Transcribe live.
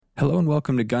Hello and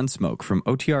welcome to Gunsmoke from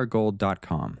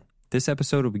OTRGold.com. This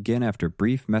episode will begin after a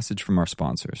brief message from our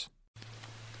sponsors.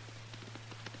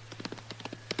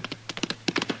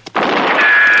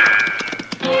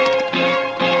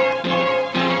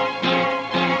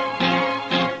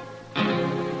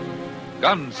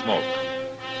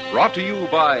 Gunsmoke, brought to you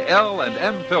by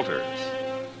L&M Filters.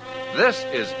 This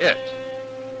is it.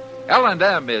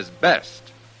 L&M is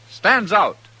best, stands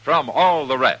out from all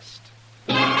the rest.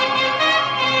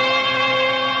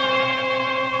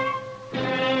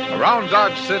 Around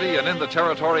Dodge City and in the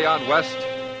territory on West,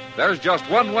 there's just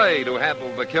one way to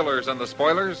handle the killers and the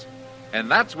spoilers, and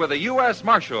that's with a U.S.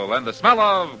 Marshal and the smell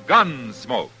of gun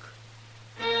smoke.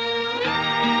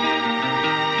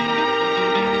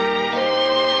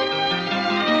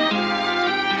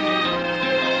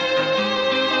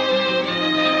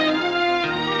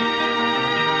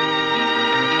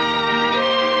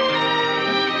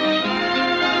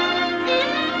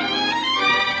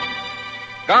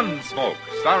 Gunsmoke,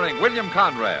 starring William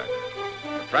Conrad,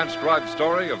 the transcribed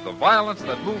story of the violence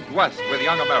that moved west with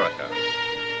young America,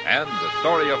 and the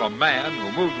story of a man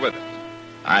who moved with it.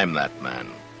 I'm that man,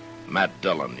 Matt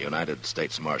Dillon, United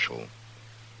States Marshal.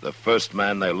 The first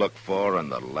man they look for and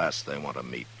the last they want to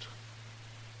meet.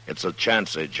 It's a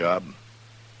chancy job,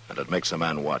 and it makes a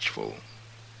man watchful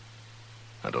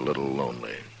and a little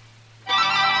lonely.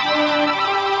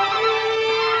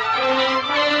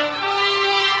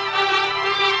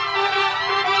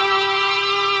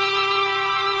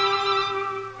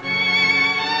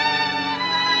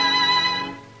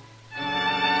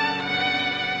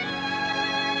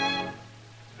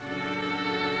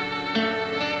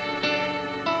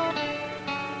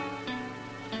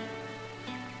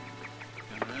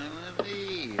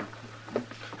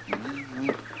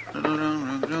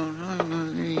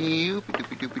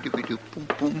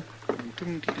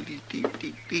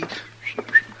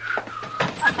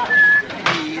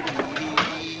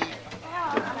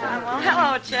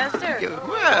 Hello, Chester.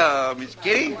 Well, Miss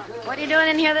Kitty, What are you doing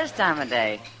in here this time of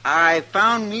day? I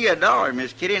found me $1,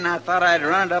 Miss Kitty, and I thought I'd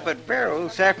run it up at Barrow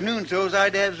this afternoon so's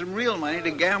I'd have some real money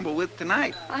to gamble with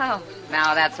tonight. Oh,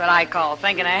 now that's what I call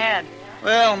thinking ahead.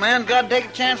 Well, man's got to take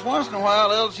a chance once in a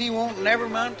while, else he won't never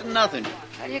amount to nothing.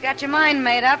 Well, you got your mind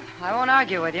made up. I won't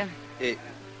argue with you.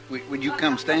 Would you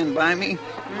come stand by me?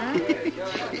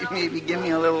 Maybe give me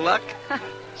a little luck?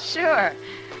 Sure.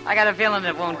 I got a feeling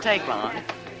it won't take long.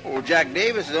 Oh, Jack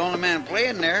Davis is the only man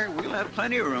playing there. We'll have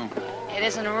plenty of room. It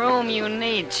isn't room you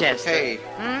need, Chester. Hey,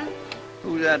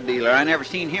 who's that dealer? I never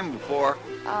seen him before.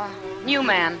 New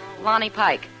man, Lonnie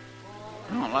Pike.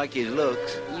 I don't like his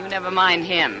looks. You never mind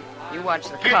him. You watch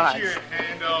the Get cards. your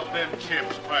hand off them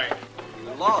chips, Pike.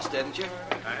 You lost, didn't you?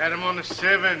 I had them on the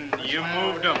 7. You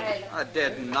moved them. I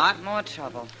did not. More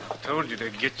trouble. Told you to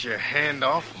get your hand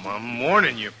off them. I'm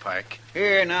warning you, Pike.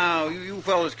 Here, now, you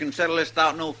fellas can settle this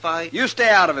without no fight. You stay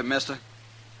out of it, mister.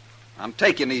 I'm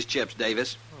taking these chips,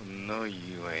 Davis. Oh, no,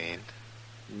 you ain't.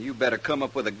 And you better come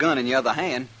up with a gun in your other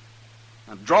hand.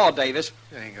 Now, draw, Davis.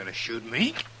 You ain't gonna shoot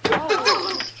me.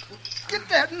 Get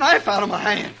that knife out of my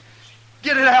hand.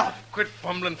 Get it out. Quit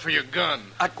fumbling for your gun.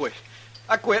 I quit.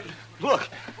 Look.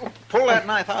 Pull that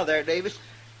knife out of there, Davis.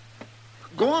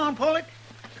 Go on, pull it.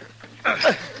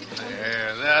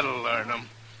 Yeah, that'll learn them.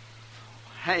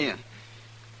 Hand.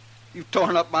 You've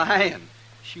torn up my hand.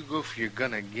 If you go for your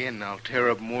gun again, I'll tear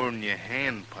up more than your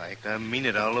hand, Pike. I mean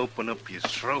it, I'll open up your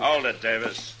throat. Hold it,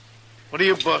 Davis. What are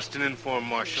you busting in for,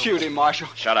 Marshal? Shoot him, Marshal.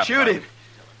 Shut up, Shoot Pike. him.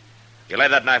 You lay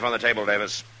that knife on the table,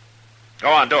 Davis. Go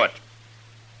on, do it.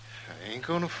 I ain't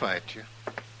gonna fight you.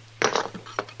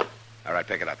 All right,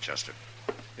 pick it up, Chester.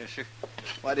 Yes, sir.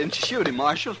 Why didn't you shoot him,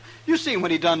 Marshal? You seen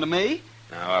what he done to me.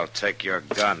 Now, I'll take your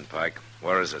gun, Pike.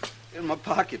 Where is it? In my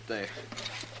pocket there.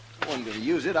 I wasn't going to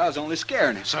use it. I was only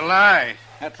scaring him. It's a lie.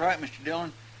 That's right, Mr.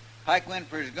 Dillon. Pike went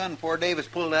for his gun before Davis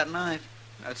pulled that knife.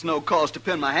 That's no cause to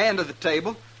pin my hand to the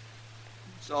table.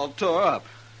 It's all tore up.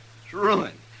 It's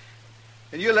ruined.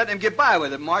 And you let him get by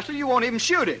with it, Marshal. You won't even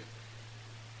shoot him.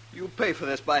 You'll pay for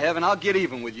this, by heaven. I'll get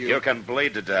even with you. You can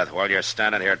bleed to death while you're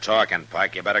standing here talking,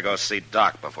 Pike. You better go see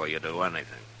Doc before you do anything.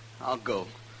 I'll go.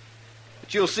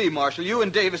 But you'll see, Marshal. You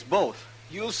and Davis both.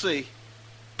 You'll see.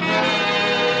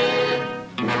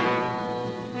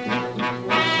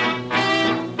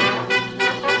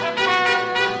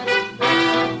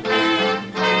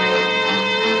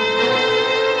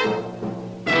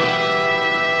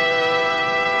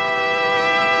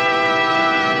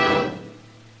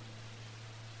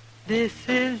 This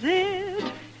is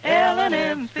it,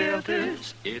 L&M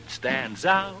Filters. It stands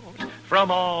out from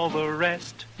all the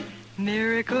rest.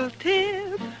 Miracle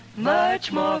tip,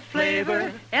 much more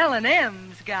flavor.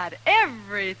 L&M's It's got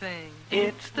everything.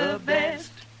 It's the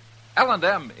best.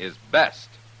 L&M is best.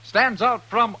 Stands out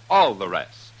from all the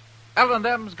rest.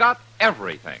 L&M's got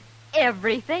everything.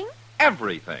 Everything?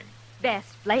 Everything.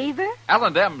 Best flavor?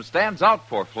 L&M stands out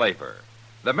for flavor.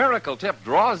 The Miracle Tip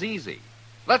draws easy.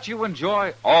 Lets you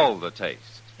enjoy all the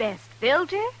taste. Best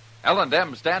filter?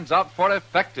 L&M stands out for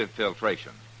effective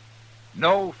filtration.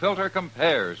 No filter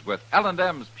compares with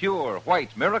L&M's pure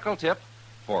white Miracle Tip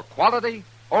for quality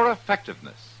or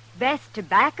effectiveness. Best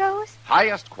tobaccos?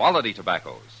 Highest quality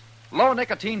tobaccos. Low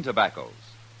nicotine tobaccos.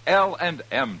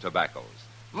 L&M tobaccos.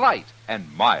 Light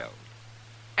and mild.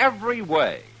 Every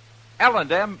way,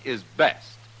 L&M is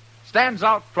best. Stands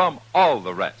out from all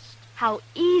the rest. How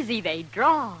easy they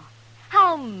draw.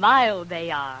 How mild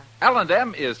they are.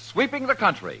 L&M is sweeping the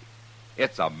country.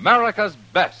 It's America's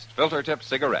best filter tip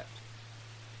cigarette.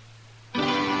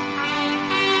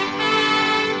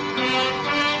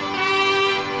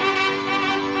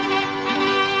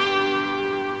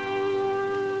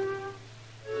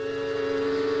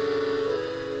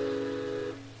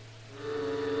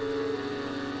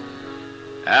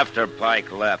 After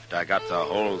Pike left, I got the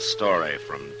whole story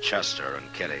from Chester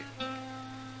and Kitty.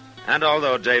 And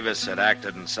although Davis had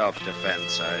acted in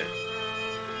self-defense,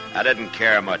 I didn't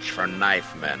care much for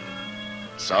knife men.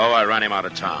 So I ran him out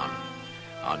of town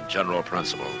on general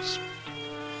principles.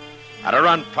 I'd have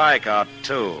run Pike out,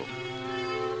 too.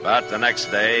 But the next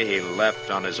day, he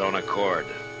left on his own accord.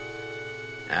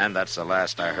 And that's the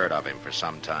last I heard of him for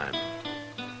some time.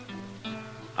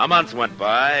 A month went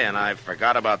by, and I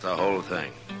forgot about the whole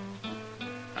thing.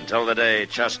 Until the day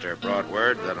Chester brought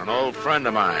word that an old friend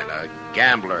of mine, a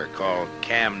gambler called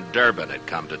Cam Durbin, had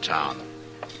come to town.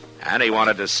 And he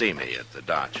wanted to see me at the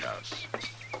Dodge House.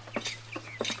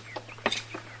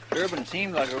 Durbin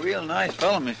seemed like a real nice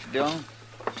fellow, Mr. Dillon.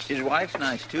 His wife's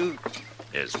nice, too.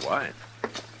 His wife?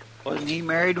 Wasn't he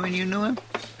married when you knew him?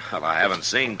 Well, I haven't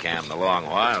seen Cam in a long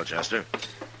while, Chester.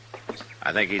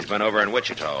 I think he's been over in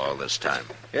Wichita all this time.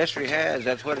 Yes, he has.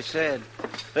 That's what he said.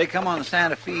 They come on the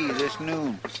Santa Fe this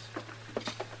noon.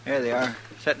 There they are,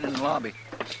 sitting in the lobby.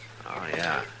 Oh,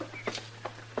 yeah.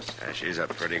 She's a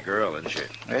pretty girl, isn't she?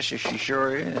 Yes, she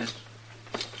sure is.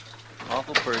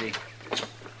 Awful pretty.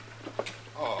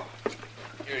 Oh,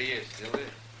 here he is, Dillon.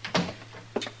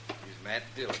 Here's Matt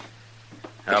Dillon.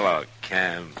 Hello,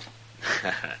 Cam.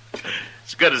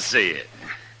 It's good to see you.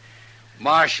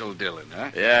 Marshal Dillon,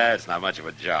 huh? Yeah, it's not much of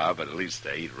a job, but at least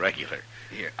they eat regular.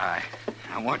 Here, I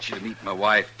want you to meet my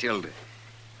wife, Tilda.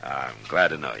 I'm glad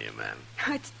to know you, man.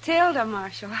 It's Tilda,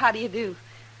 Marshal. How do you do?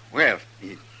 Well,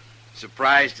 you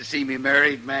surprised to see me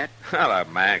married, Matt? Well, a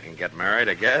man can get married,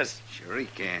 I guess. Sure he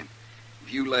can.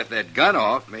 If you left that gun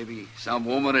off, maybe some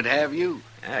woman would have you.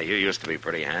 Yeah, you used to be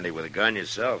pretty handy with a gun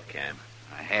yourself, Cam.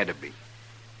 I had to be.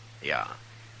 Yeah.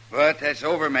 But that's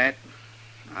over, Matt.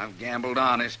 I've gambled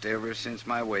honest ever since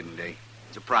my wedding day.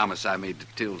 It's a promise I made to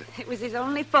Tilda. It was his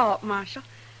only fault, Marshal.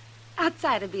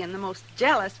 Outside of being the most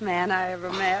jealous man I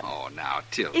ever met. Oh, now,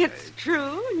 Tilda. It's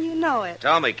true, and you know it.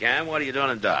 Tell me, Cam, what are you doing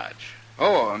in Dodge?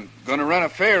 Oh, I'm going to run a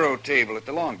faro table at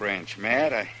the Long Branch,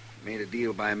 Matt. I made a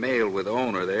deal by mail with the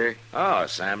owner there. Oh,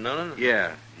 Sam Noonan?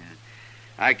 Yeah.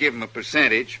 I give him a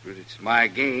percentage, but it's my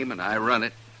game, and I run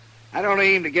it. I don't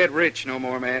aim to get rich no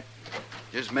more, Matt.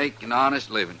 Just make an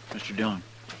honest living. Mr. Dillon.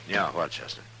 Yeah, what,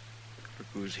 Chester? Look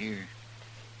who's here.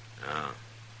 Oh.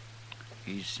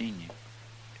 He's seen you.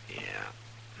 Yeah.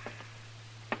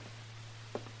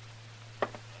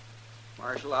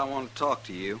 Marshal, I want to talk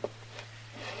to you.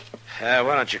 Why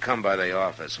don't you come by the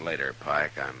office later,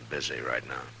 Pike? I'm busy right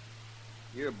now.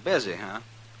 You're busy, huh?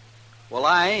 Well,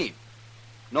 I ain't.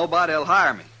 Nobody'll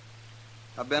hire me.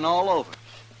 I've been all over.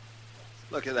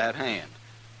 Look at that hand.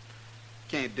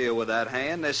 Can't deal with that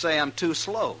hand. They say I'm too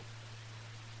slow.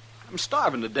 I'm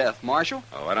starving to death, Marshal.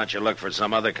 Oh, why don't you look for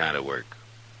some other kind of work?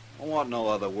 I want no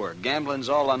other work. Gambling's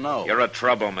all I know. You're a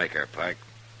troublemaker, Pike.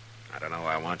 I don't know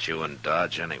why I want you in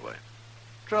Dodge anyway.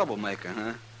 Troublemaker,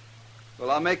 huh?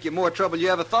 Well, I'll make you more trouble you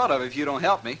ever thought of if you don't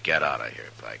help me. Get out of here,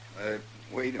 Pike.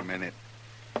 Wait a minute.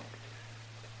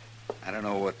 I don't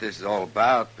know what this is all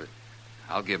about, but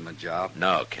I'll give him a job.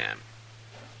 No, Cam.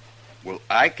 Well,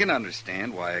 I can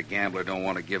understand why a gambler don't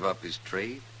want to give up his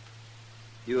trade.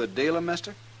 You a dealer,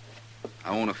 mister? I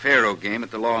own a faro game at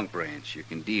the Long Branch. You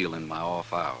can deal in my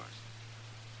off hours.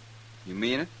 You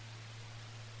mean it?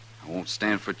 I won't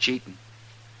stand for cheating.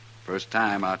 First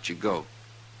time, out you go.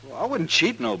 Well, I wouldn't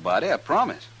cheat nobody, I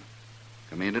promise.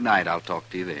 Come in tonight. I'll talk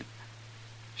to you then.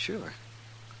 Sure.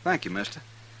 Thank you, mister.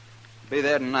 Be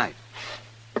there tonight.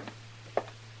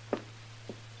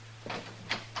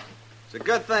 It's a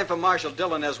good thing for Marshal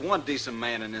Dillon there's one decent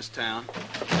man in this town.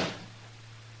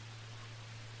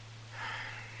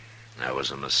 was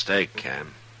a mistake,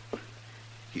 Cam.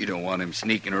 You don't want him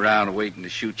sneaking around waiting to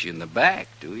shoot you in the back,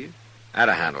 do you? I'd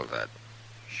have handled that.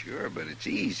 Sure, but it's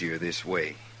easier this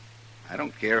way. I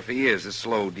don't care if he is a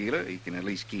slow dealer. He can at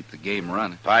least keep the game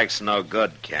running. Pike's no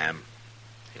good, Cam.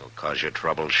 He'll cause you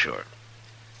trouble, sure.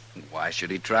 Why should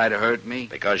he try to hurt me?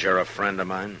 Because you're a friend of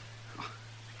mine?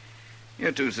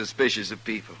 You're too suspicious of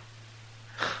people.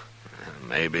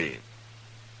 Maybe.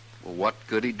 Well, what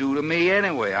could he do to me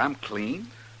anyway? I'm clean.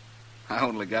 I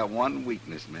only got one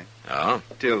weakness, man. Oh?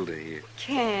 Tilda here.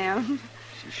 Cam.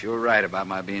 She's sure right about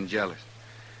my being jealous.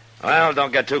 Well,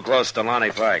 don't get too close to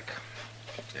Lonnie Pike.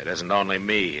 It isn't only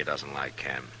me he doesn't like,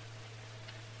 Cam.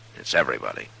 It's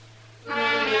everybody.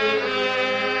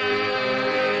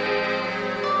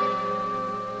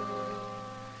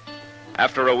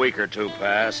 After a week or two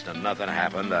passed and nothing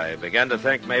happened, I began to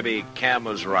think maybe Cam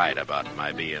was right about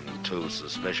my being too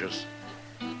suspicious.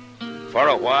 For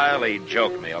a while, he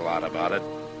joked me a lot about it.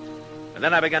 And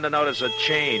then I began to notice a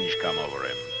change come over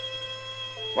him.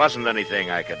 Wasn't anything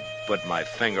I could put my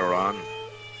finger on.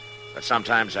 But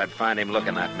sometimes I'd find him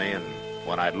looking at me, and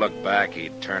when I'd look back,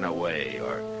 he'd turn away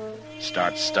or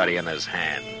start studying his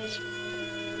hands.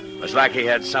 It was like he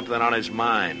had something on his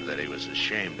mind that he was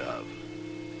ashamed of.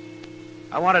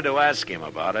 I wanted to ask him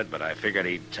about it, but I figured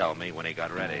he'd tell me when he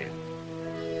got ready.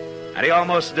 And he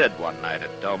almost did one night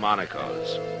at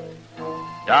Delmonico's.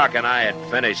 Doc and I had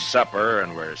finished supper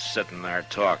and were sitting there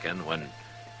talking when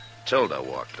Tilda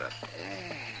walked up.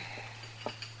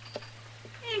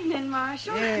 Evening,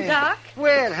 Marshal. Yeah. Doc.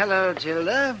 Well, hello,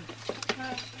 Tilda.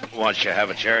 Want you to have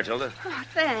a chair, Tilda? Oh,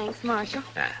 thanks, Marshal.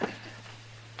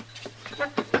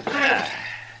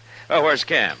 Oh, where's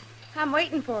Cam? I'm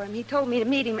waiting for him. He told me to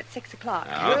meet him at 6 o'clock.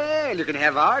 Oh? Well, you can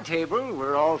have our table.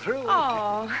 We're all through.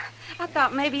 Oh, I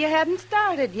thought maybe you hadn't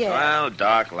started yet. Well,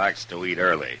 Doc likes to eat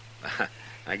early.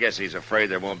 I guess he's afraid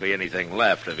there won't be anything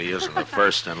left if he isn't the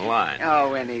first in line.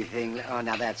 Oh, anything. Oh,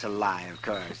 now that's a lie, of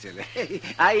course.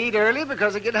 I eat early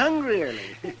because I get hungry early.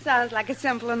 It sounds like a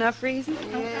simple enough reason.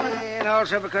 Yeah, and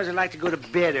also because I like to go to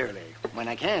bed early when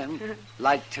I can,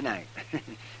 like tonight.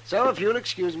 So if you'll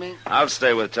excuse me. I'll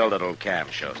stay with Tilda till Cam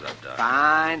shows up, Doc.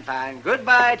 Fine, fine.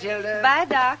 Goodbye, Tilda. Bye,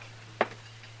 Doc.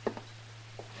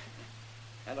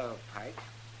 Hello, Pike.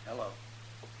 Hello.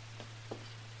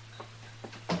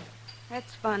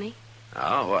 That's funny.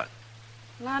 Oh, what?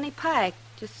 Lonnie Pike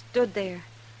just stood there,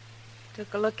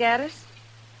 took a look at us,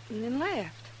 and then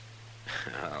left.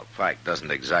 Well, Pike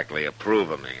doesn't exactly approve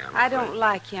of me, I don't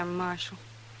like him, Marshal.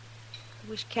 I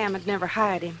wish Cam had never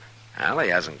hired him. Well, he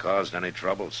hasn't caused any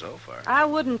trouble so far. I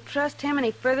wouldn't trust him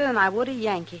any further than I would a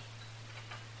Yankee.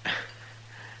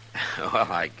 Well,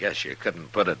 I guess you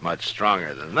couldn't put it much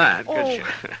stronger than that, could you?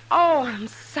 Oh, I'm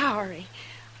sorry.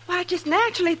 Why, I just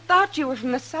naturally thought you were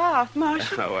from the South,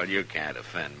 Marshal. Well, you can't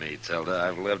offend me, Tilda.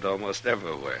 I've lived almost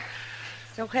everywhere.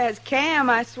 So has Cam,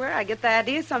 I swear. I get the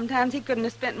idea sometimes he couldn't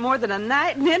have spent more than a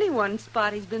night in any one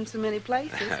spot. He's been so many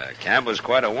places. Cam was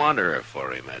quite a wanderer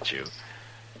before he met you.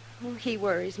 Oh, he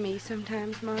worries me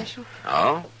sometimes, Marshal.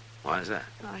 Oh? Why is that?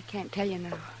 Oh, I can't tell you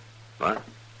now. What?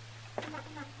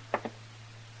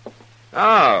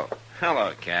 Oh,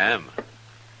 hello, Cam.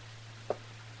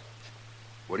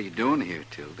 What are you doing here,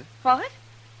 Tilda? What?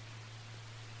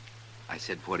 I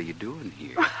said, what are you doing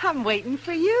here? I'm waiting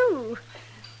for you.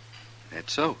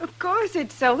 That's so. Of course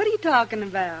it's so. What are you talking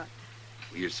about?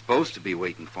 You're supposed to be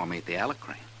waiting for me at the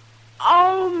Alacrane.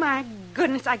 Oh, my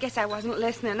goodness. I guess I wasn't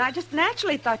listening. I just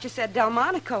naturally thought you said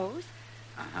Delmonico's.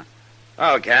 Uh-huh.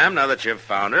 Oh, Cam, now that you've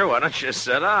found her, why don't you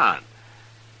sit on?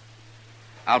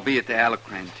 I'll be at the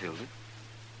Alacrane, Tilda,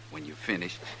 when you're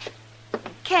finished.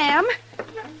 Cam?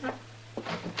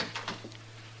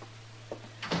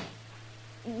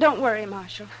 Don't worry,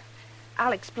 Marshal.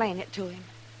 I'll explain it to him.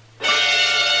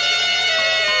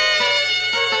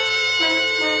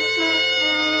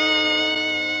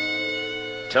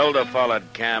 Tilda followed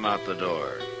Cam out the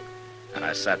door, and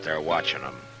I sat there watching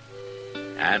him,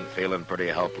 and feeling pretty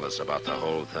helpless about the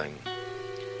whole thing.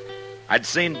 I'd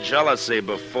seen jealousy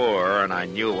before, and I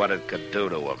knew what it could do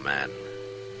to a man.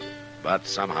 But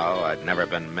somehow I'd never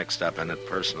been mixed up in it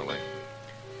personally.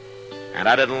 And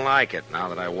I didn't like it now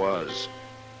that I was.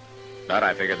 But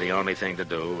I figured the only thing to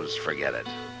do was forget it.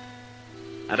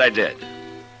 And I did.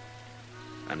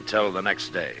 Until the next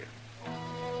day.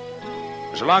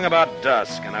 It was along about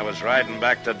dusk, and I was riding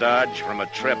back to Dodge from a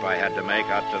trip I had to make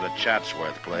out to the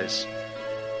Chatsworth place.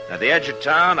 At the edge of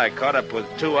town, I caught up with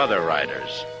two other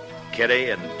riders, Kitty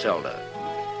and Tilda.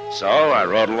 So I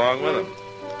rode along with them.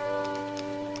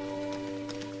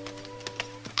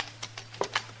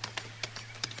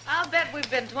 I'll bet we've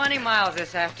been 20 miles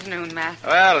this afternoon, Matt.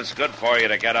 Well, it's good for you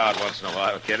to get out once in a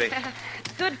while, Kitty.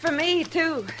 good for me,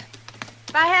 too.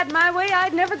 If I had my way,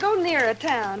 I'd never go near a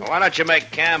town. Why don't you make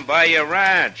Cam buy you a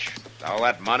ranch? All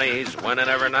that money he's winning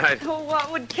every night. Oh,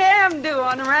 what would Cam do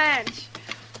on a ranch?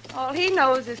 All he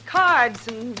knows is cards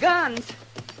and guns.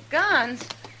 Guns?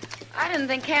 I didn't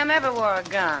think Cam ever wore a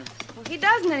gun. Well, he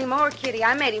doesn't anymore, Kitty.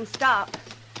 I made him stop.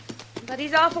 But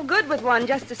he's awful good with one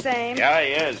just the same. Yeah,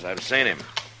 he is. I've seen him.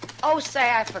 Oh,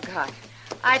 say, I forgot.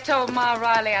 I told Ma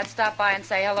Riley I'd stop by and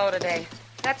say hello today.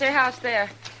 That's her house there.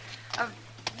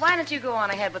 Why don't you go on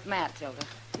ahead with Matt, Tilda?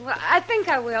 Well, I think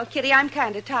I will, Kitty. I'm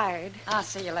kind of tired. I'll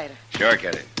see you later. Sure,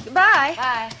 Kitty. Goodbye.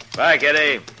 Bye. Bye,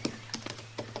 Kitty.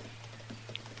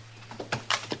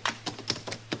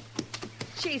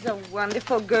 She's a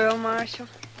wonderful girl, Marshal.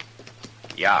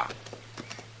 Yeah.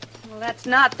 Well, that's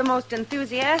not the most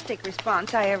enthusiastic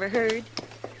response I ever heard.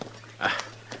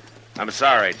 I'm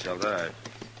sorry, Tilda.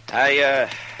 I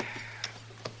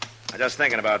just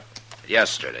thinking about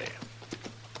yesterday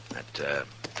at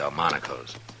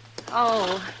Delmonico's.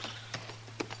 Oh.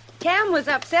 Cam was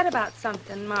upset about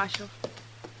something, Marshal.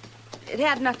 It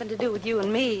had nothing to do with you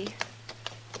and me.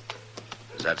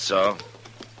 Is that so?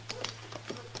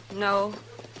 No.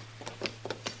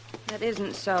 That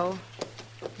isn't so.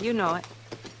 You know it.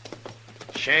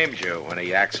 Shames you when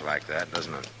he acts like that,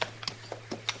 doesn't it?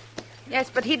 Yes,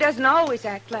 but he doesn't always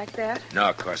act like that. No,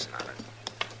 of course not.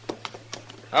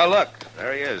 Oh, look.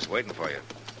 There he is, waiting for you.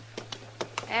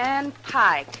 And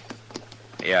Pike.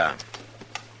 Yeah.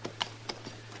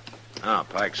 Oh,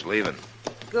 Pike's leaving.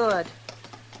 Good.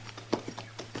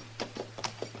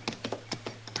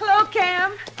 Hello,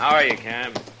 Cam. How are you,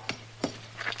 Cam?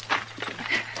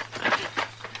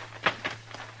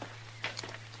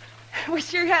 We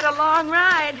sure had a long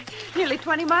ride. Nearly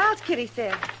 20 miles, Kitty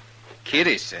said.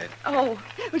 Kitty said. Oh,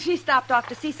 well, she stopped off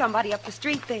to see somebody up the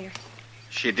street there.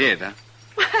 She did, huh?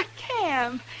 Why,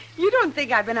 Cam, you don't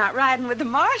think I've been out riding with the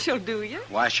marshal, do you?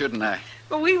 Why shouldn't I?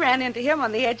 Well, we ran into him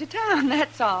on the edge of town,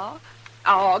 that's all.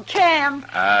 Oh, Cam.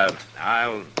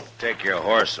 I'll take your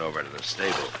horse over to the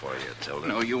stable for you, Tilda.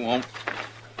 No, you won't.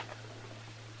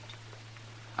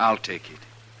 I'll take it.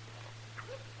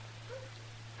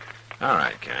 All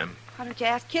right, Cam. Why don't you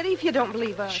ask Kitty if you don't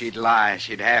believe us? She'd lie.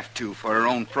 She'd have to for her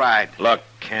own pride. Look,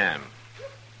 Cam.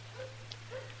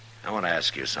 I want to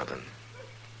ask you something.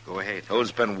 Go ahead.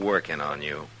 Who's been working on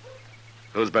you?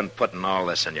 Who's been putting all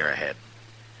this in your head?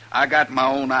 I got my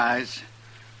own eyes.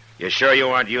 You sure you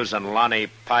weren't using Lonnie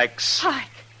Pike's?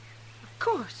 Pike. Of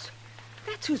course.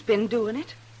 That's who's been doing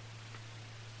it.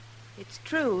 It's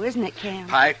true, isn't it, Cam?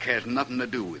 Pike has nothing to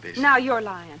do with this. Now you're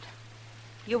lying.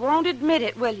 You won't admit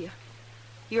it, will you?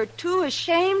 You're too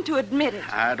ashamed to admit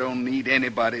it. I don't need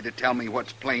anybody to tell me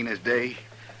what's plain as day.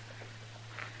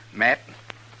 Matt?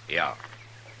 Yeah.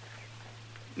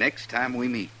 Next time we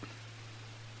meet,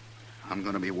 I'm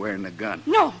going to be wearing a gun.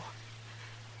 No.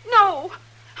 No.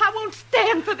 I won't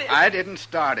stand for this. I didn't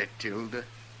start it, Tilda.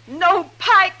 No,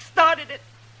 Pike started it.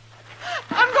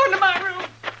 I'm going to my room.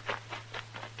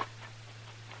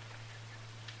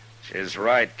 She's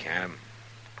right, Cam.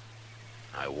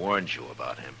 I warned you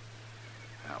about him.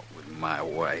 Out with my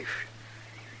wife.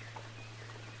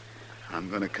 I'm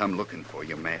going to come looking for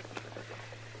you, Matt.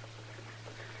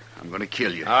 I'm going to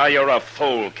kill you. Ah, you're a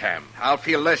fool, Cam. I'll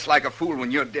feel less like a fool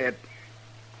when you're dead.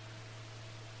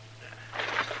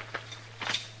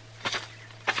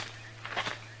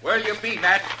 Where'll you be,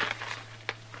 Matt?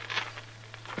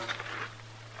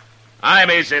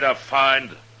 I'm easy to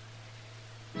find.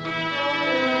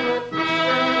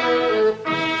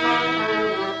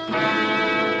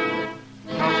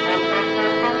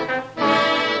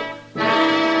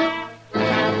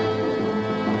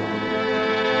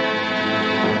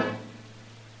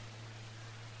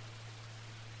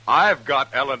 I've got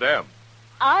L&M.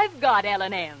 I've got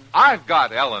L&M. I've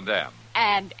got L&M.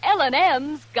 And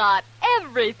L&M's got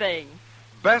everything.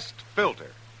 Best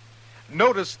filter.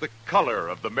 Notice the color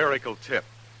of the Miracle Tip.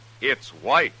 It's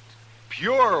white,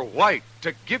 pure white,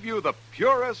 to give you the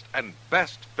purest and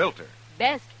best filter.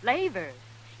 Best flavor.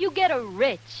 You get a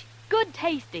rich,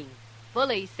 good-tasting,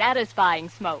 fully satisfying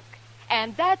smoke.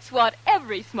 And that's what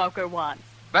every smoker wants.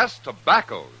 Best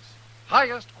tobaccos.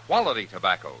 Highest quality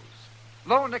tobaccos.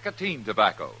 Low nicotine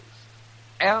tobaccos.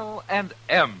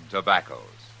 L&M tobaccos.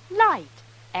 Light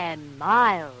and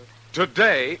mild.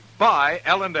 Today, buy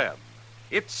L&M.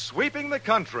 It's sweeping the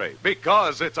country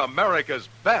because it's America's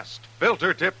best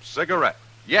filter tip cigarette.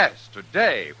 Yes,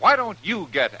 today, why don't you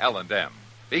get L&M?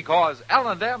 Because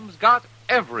L&M's got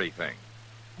everything.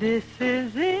 This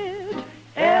is it.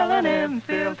 L&M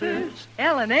filters.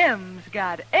 L&M's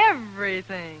got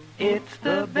everything. It's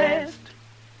the best.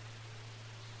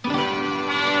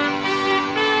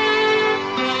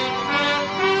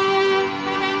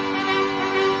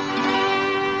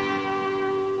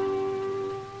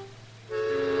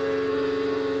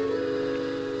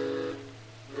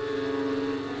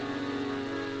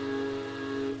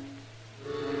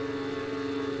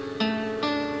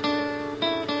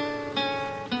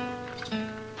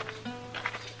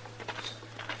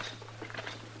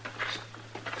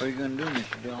 What are you going to do,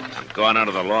 Mr. Dillon? I'm going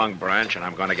under the Long Branch, and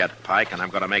I'm going to get Pike, and I'm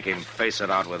going to make him face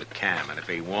it out with Cam. And if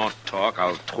he won't talk,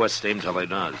 I'll twist him till he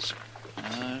does.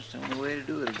 That's the only way to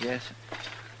do it, I guess.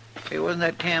 Hey, wasn't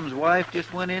that Cam's wife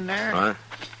just went in there? Huh?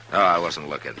 Oh, I wasn't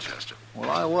looking, Chester. Well,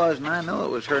 I was, and I know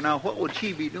it was her. Now, what would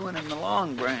she be doing in the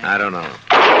Long Branch? I don't know.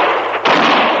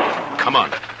 Come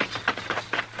on.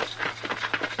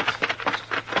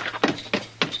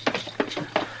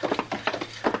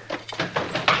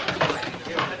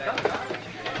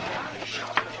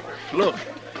 Look,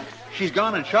 she's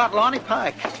gone and shot Lonnie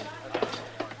Pike.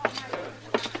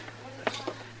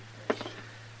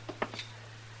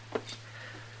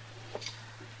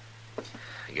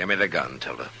 Give me the gun,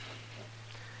 Tilda.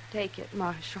 Take it,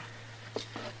 Marshal.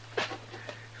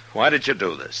 Why did you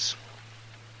do this?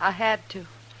 I had to.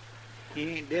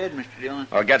 He ain't dead, Mr. Dillon.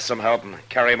 Well, get some help and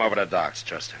carry him over to Doc's,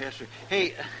 Chester. Yes, sir.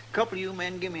 Hey, a couple of you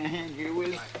men, give me a hand here, will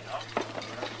you?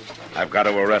 I've got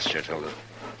to arrest you, Tilda.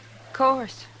 Of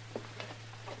course.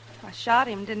 I shot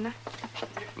him, didn't I?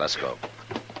 Let's go.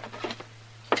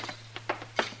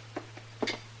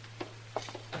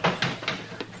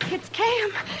 It's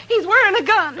Cam. He's wearing a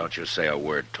gun. Don't you say a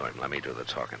word to him. Let me do the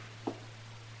talking.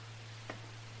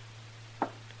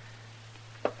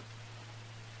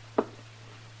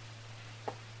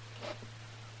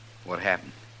 What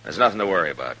happened? There's nothing to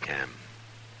worry about, Cam.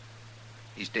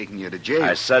 He's taking you to jail.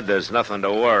 I said there's nothing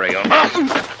to worry about.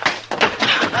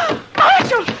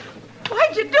 Marshal!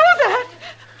 Why'd you do that?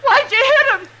 Why'd you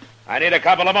hit him? I need a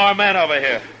couple of more men over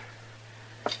here.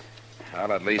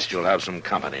 Well, at least you'll have some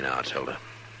company now, Tilda.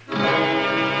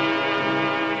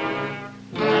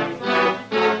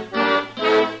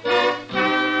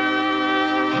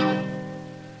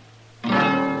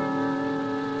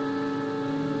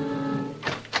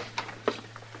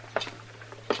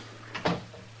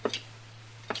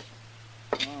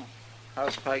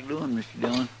 How's Pike doing, Mr.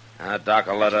 Dillon? Doc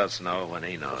will let us know when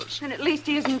he knows. And at least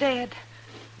he isn't dead.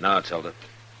 No, Tilda.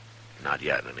 Not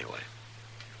yet, anyway.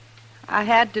 I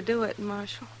had to do it,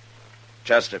 Marshal.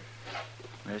 Chester.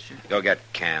 Yes, sir. Go get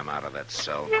Cam out of that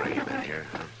cell. Bring him in here.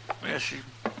 Yes, sir.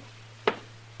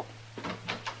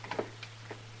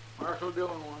 Marshal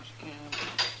Dillon wants Cam.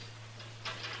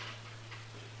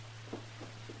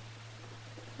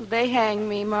 They hang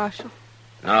me, Marshal.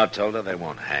 No, Tilda, they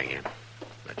won't hang you.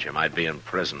 But you might be in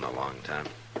prison a long time.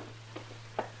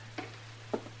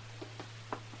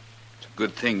 It's a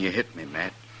good thing you hit me,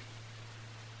 Matt.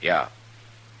 Yeah.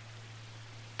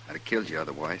 I'd have killed you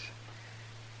otherwise.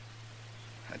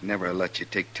 I'd never have let you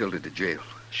take Tilda to jail.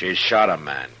 She shot a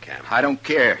man, Cam. I don't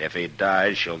care. If he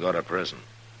dies, she'll go to prison.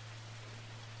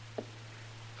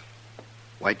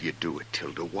 Why'd you do it,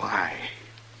 Tilda? Why?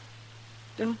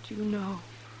 Don't you know?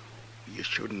 You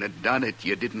shouldn't have done it.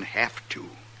 You didn't have to.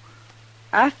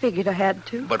 I figured I had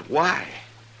to. But why?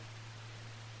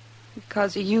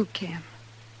 Because of you, Cam.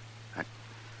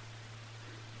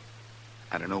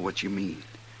 I don't know what you mean.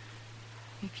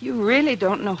 If you really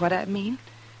don't know what I mean,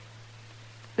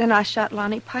 then I shot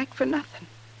Lonnie Pike for nothing.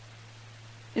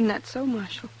 Isn't that so,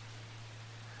 Marshal?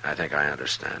 I think I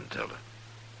understand, Tilda.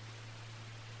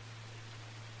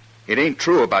 It ain't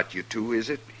true about you two, is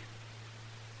it?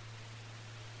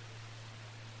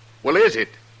 Well, is it?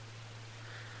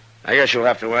 I guess you'll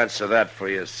have to answer that for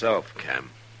yourself, Cam.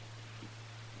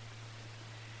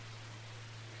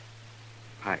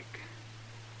 Pike.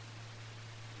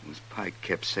 It was Pike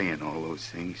kept saying all those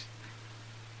things.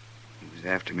 He was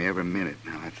after me every minute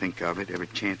now I think of it, every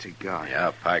chance he got.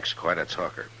 Yeah, Pike's quite a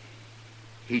talker.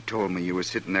 He told me you were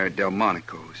sitting there at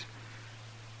Delmonico's.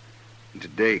 And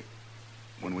today,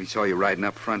 when we saw you riding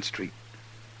up Front Street,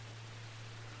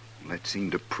 that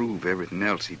seemed to prove everything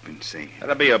else he'd been saying.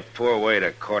 That'd be a poor way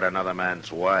to court another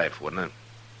man's wife, wouldn't it?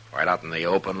 Right out in the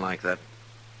open like that?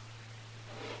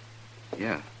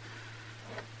 Yeah.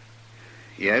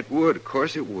 Yeah, it would. Of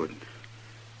course it would.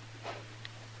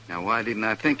 Now, why didn't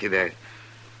I think of that?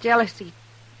 Jealousy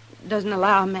doesn't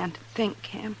allow a man to think,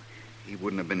 Cam. He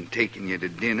wouldn't have been taking you to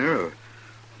dinner or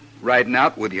riding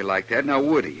out with you like that, now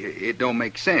would he? It don't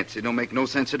make sense. It don't make no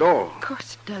sense at all. Of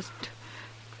course it doesn't.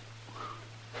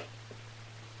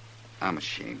 I'm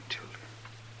ashamed, Tilda.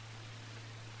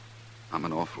 I'm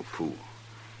an awful fool.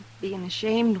 Being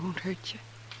ashamed won't hurt you.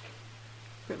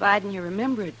 Providing you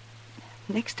remember it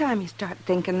next time you start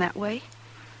thinking that way.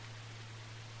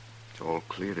 It's all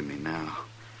clear to me now.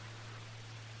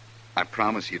 I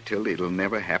promise you, Tilda, it'll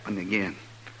never happen again.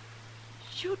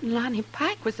 Shooting Lonnie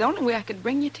Pike was the only way I could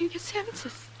bring you to your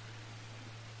senses.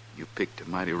 You picked a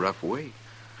mighty rough way.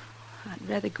 I'd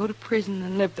rather go to prison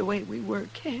than live the way we were,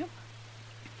 Cam.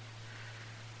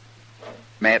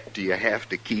 Matt, do you have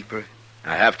to keep her?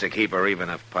 I have to keep her even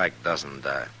if Pike doesn't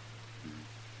die.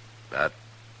 But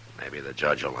maybe the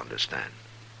judge will understand.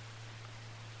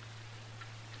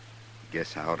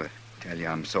 Guess I ought to tell you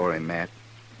I'm sorry, Matt,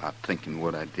 about thinking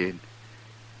what I did.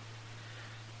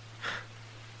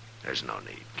 There's no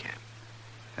need, Camp.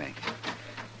 Thank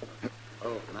you.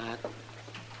 Oh, Matt.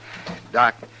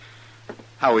 Doc,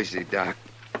 how is he, Doc?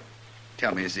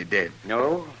 Tell me, is he dead?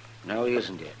 No, he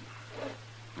isn't dead.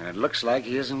 And it looks like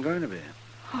he isn't going to be.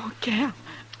 Oh, Camp.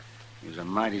 He's a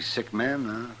mighty sick man,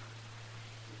 huh?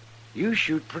 You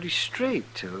shoot pretty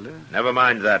straight, Tilda. Never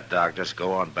mind that, Doc. Just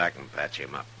go on back and patch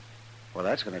him up. Well,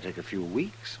 that's going to take a few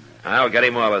weeks, man. I'll get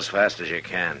him well as fast as you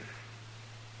can.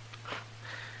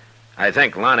 I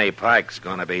think Lonnie Pike's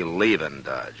going to be leaving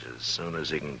Dodge as soon as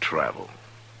he can travel.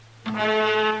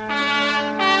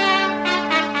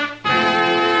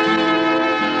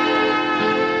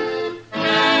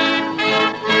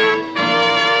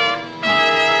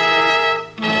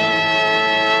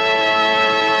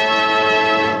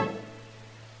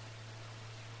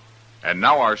 And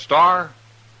now our star,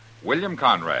 William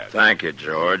Conrad. Thank you,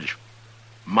 George.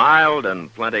 Mild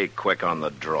and plenty quick on the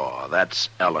draw. That's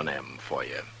L&M for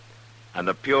you. And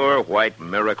the pure white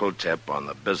miracle tip on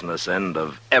the business end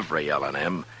of every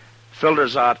L&M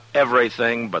filters out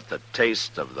everything but the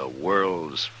taste of the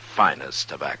world's finest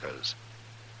tobaccos.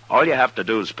 All you have to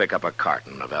do is pick up a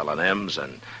carton of L&M's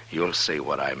and you'll see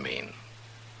what I mean.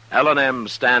 L&M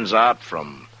stands out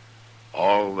from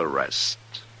all the rest.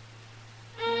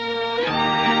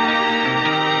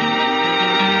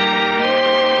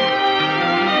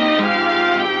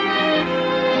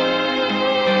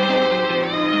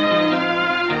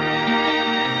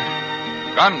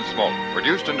 Gunsmoke,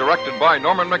 produced and directed by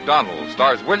Norman Macdonald,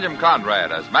 stars William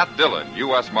Conrad as Matt Dillon,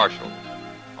 U.S. Marshal.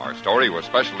 Our story was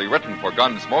specially written for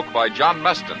Gunsmoke by John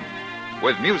Meston,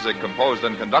 with music composed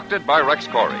and conducted by Rex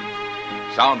Corey.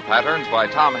 Sound patterns by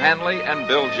Tom Hanley and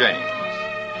Bill James.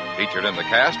 Featured in the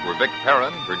cast were Vic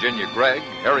Perrin, Virginia Gregg,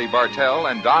 Harry Bartell,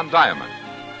 and Don Diamond.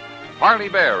 Parley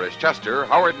Bear is Chester,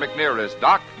 Howard McNear is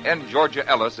Doc, and Georgia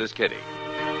Ellis is Kitty.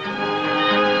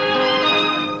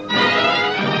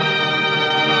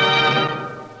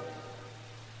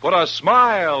 Put a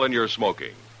smile in your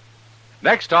smoking.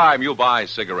 Next time you buy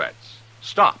cigarettes,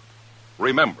 stop.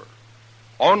 Remember,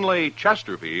 only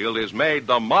Chesterfield is made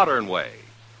the modern way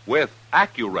with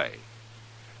Accuray.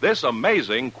 This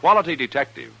amazing quality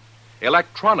detective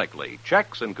electronically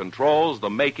checks and controls the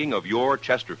making of your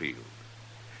Chesterfield,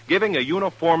 giving a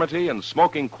uniformity and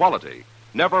smoking quality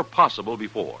never possible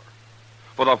before.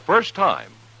 For the first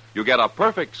time, you get a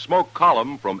perfect smoke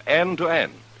column from end to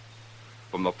end.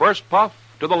 From the first puff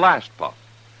to the last puff,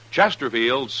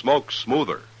 Chesterfield smokes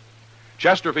smoother.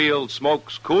 Chesterfield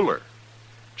smokes cooler.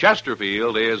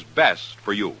 Chesterfield is best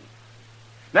for you.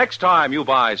 Next time you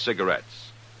buy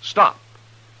cigarettes, stop.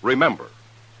 Remember,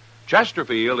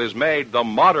 Chesterfield is made the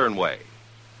modern way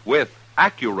with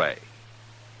Accuray.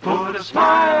 Put a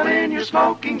smile in your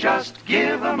smoking, just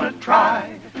give 'em a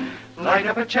try. Light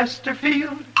up a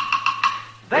Chesterfield,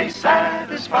 they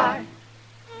satisfy.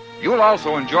 You'll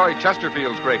also enjoy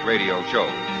Chesterfield's great radio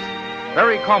shows.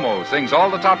 Perry Como sings all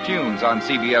the top tunes on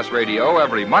CBS Radio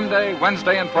every Monday,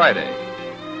 Wednesday, and Friday.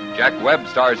 Jack Webb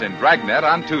stars in Dragnet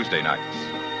on Tuesday nights.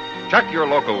 Check your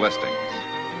local listings.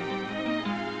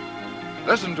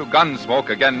 Listen to Gunsmoke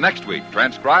again next week,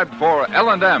 transcribed for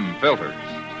L&M Filters.